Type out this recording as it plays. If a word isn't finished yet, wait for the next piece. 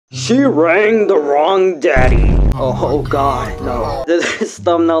She rang the wrong daddy. Oh god, no. This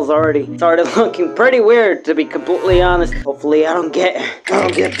thumbnail's already started looking pretty weird, to be completely honest. Hopefully I don't get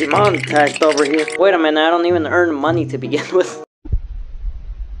demonetized over here. Wait a minute, I don't even earn money to begin with.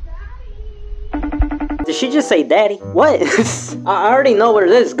 Did she just say daddy? What? I already know where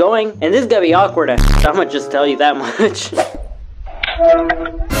this is going, and this is gonna be awkward. I'ma just tell you that much.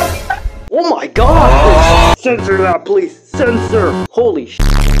 Oh my god! Censor that, please. Censor. Holy sh**.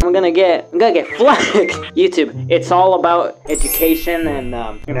 I'm gonna get flagged. YouTube, it's all about education and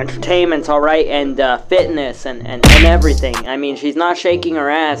entertainment, alright? And fitness and everything. I mean, she's not shaking her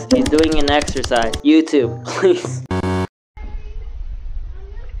ass. She's doing an exercise. YouTube, please.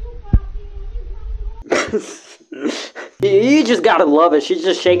 You just gotta love it. She's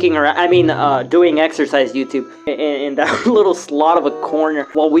just shaking her, doing exercise, YouTube, in that little slot of a corner,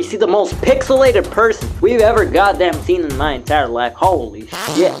 while we see the most pixelated person we've ever goddamn seen in my entire life. Holy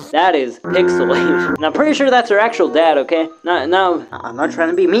shit, that is pixelated. And I'm pretty sure that's her actual dad, okay? No, I'm not trying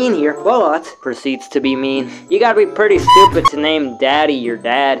to be mean here, but proceeds to be mean. You gotta be pretty stupid to name daddy your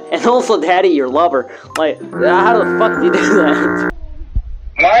dad, and also daddy your lover. Like, how the fuck do you do that?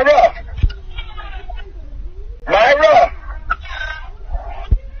 Myra! Myra!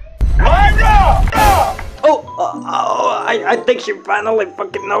 Myra! I think she finally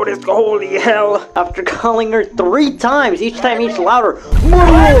fucking noticed. Holy hell. After calling her 3 times, each time each louder,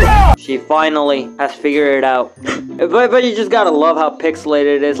 Myra! She finally has figured it out. But you just gotta love how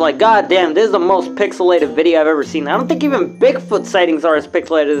pixelated it is. Like, goddamn, this is the most pixelated video I've ever seen. I don't think even Bigfoot sightings are as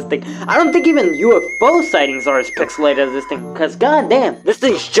pixelated as this thing. I don't think even UFO sightings are as pixelated as this thing. Because goddamn, this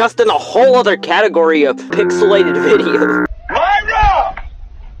thing's just in a whole other category of pixelated videos. Myra!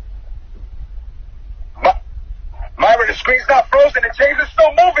 Myra, the screen's not frozen, the chains are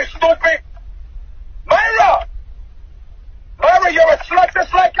still moving, stupid! Myra! Myra, you're a slut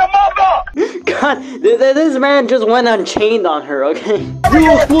just like your mother! God, this man just went unchained on her, okay?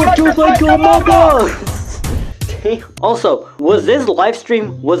 You're a slut just like your mother! Also, was this live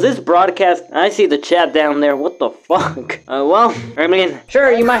stream? Was this broadcast? I see the chat down there. What the fuck? Well, I mean,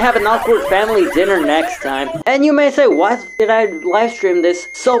 sure, you might have an awkward family dinner next time. And you may say, why did I live stream this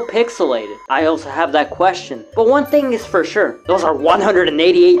so pixelated? I also have that question. But one thing is for sure. Those are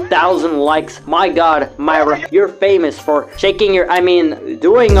 188,000 likes. My god, Myra, you're famous for shaking your,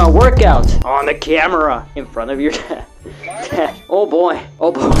 doing a workout on the camera in front of your dad. Oh boy.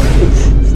 Oh boy.